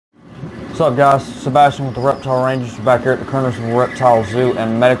What's up, guys? Sebastian with the Reptile Rangers. We're back here at the Kernersville Reptile Zoo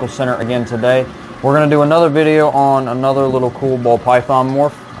and Medical Center again today. We're going to do another video on another little cool ball python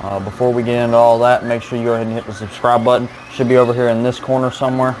morph. Before we get into all that, make sure you go ahead and hit the subscribe button. Should be over here in this corner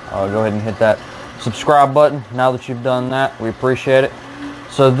somewhere. Go ahead and hit that subscribe button. Now that you've done that, we appreciate it.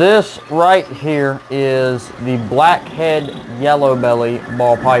 So this right here is the blackhead yellow belly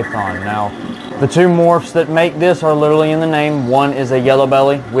ball python. Now, the two morphs that make this are literally in the name. One is a yellow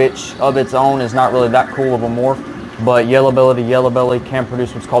belly, which of its own is not really that cool of a morph, but yellow belly to yellow belly can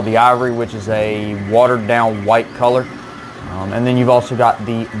produce what's called the ivory, which is a watered down white color. And then you've also got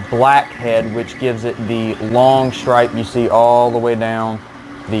the blackhead, which gives it the long stripe you see all the way down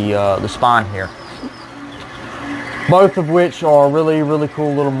the spine here. Both of which are really, really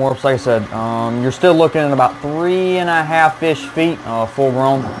cool little morphs. Like I said, you're still looking at about 3.5-ish feet full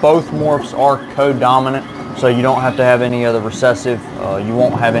grown. Both morphs are co-dominant, so you don't have to have any other recessive. You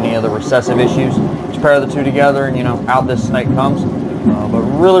won't have any other recessive issues. Just pair the two together, and out this snake comes. But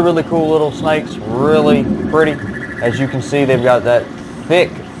really, really cool little snakes. Really pretty. As you can see, they've got that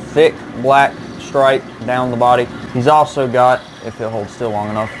thick black stripe down the body. He's also got, if it holds still long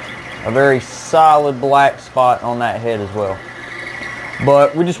enough, a very solid black spot on that head as well.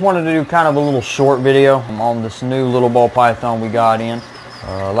 But we just wanted to do kind of a little short video on this new little ball python we got in.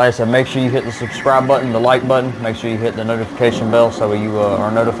 Like I said, make sure you hit the subscribe button, the like button. Make sure you hit the notification bell so you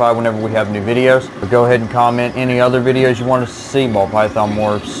are notified whenever we have new videos. But go ahead and comment any other videos you want us to see, ball python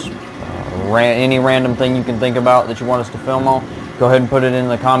morphs, any random thing you can think about that you want us to film on. Go ahead and put it in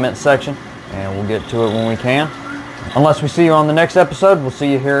the comments section, and we'll get to it when we can. Unless we see you on the next episode, we'll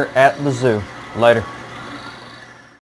see you here at the zoo. Later.